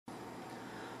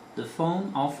The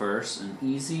phone offers an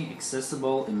easy,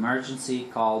 accessible emergency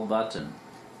call button.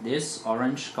 This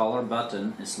orange color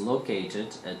button is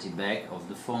located at the back of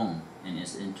the phone and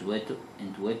is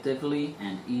intuitively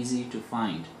and easy to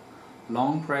find.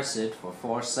 Long press it for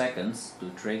 4 seconds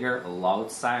to trigger a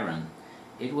loud siren.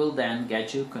 It will then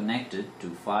get you connected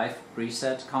to 5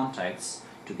 preset contacts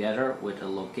together with a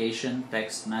location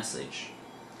text message.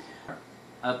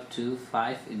 Up to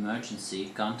 5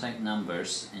 emergency contact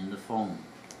numbers in the phone.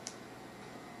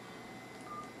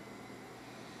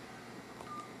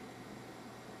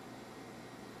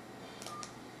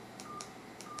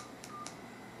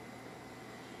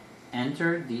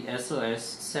 Enter the SOS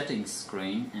settings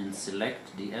screen and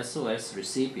select the SOS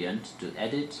recipient to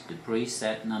edit the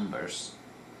preset numbers.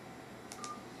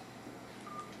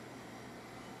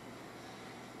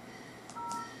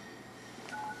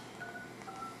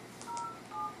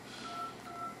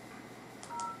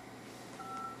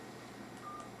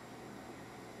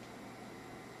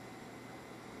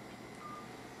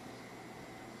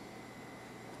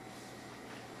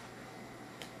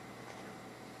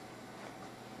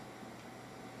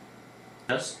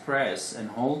 Just press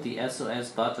and hold the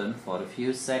SOS button for a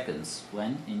few seconds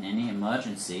when in any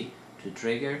emergency to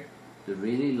trigger the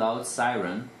really loud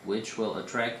siren, which will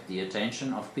attract the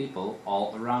attention of people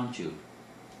all around you.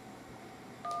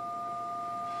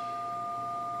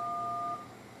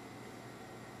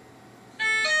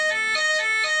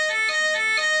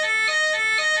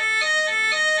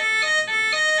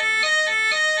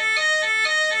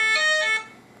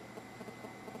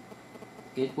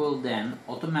 It will then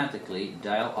automatically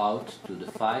dial out to the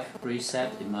 5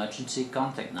 preset emergency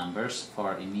contact numbers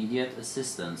for immediate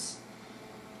assistance.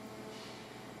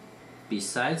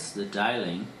 Besides the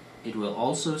dialing, it will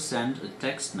also send a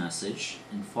text message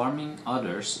informing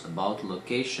others about the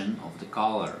location of the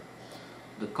caller.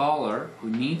 The caller who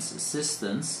needs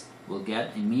assistance will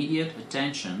get immediate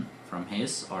attention from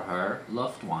his or her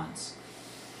loved ones.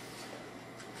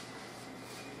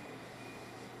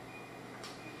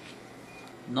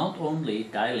 Not only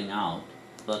dialing out,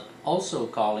 but also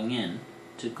calling in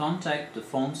to contact the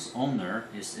phone's owner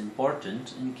is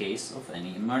important in case of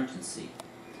any emergency.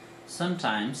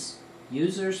 Sometimes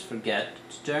users forget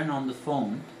to turn on the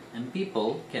phone and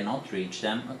people cannot reach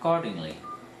them accordingly.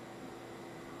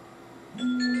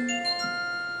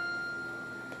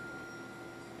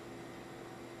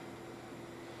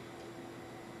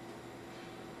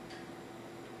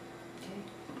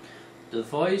 The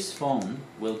Voiis phone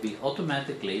will be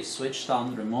automatically switched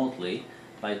on remotely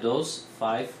by those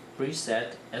 5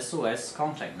 preset SOS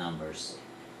contact numbers.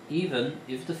 Even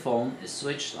if the phone is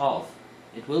switched off,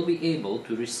 it will be able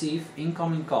to receive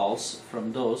incoming calls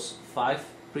from those 5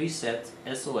 preset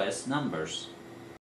SOS numbers.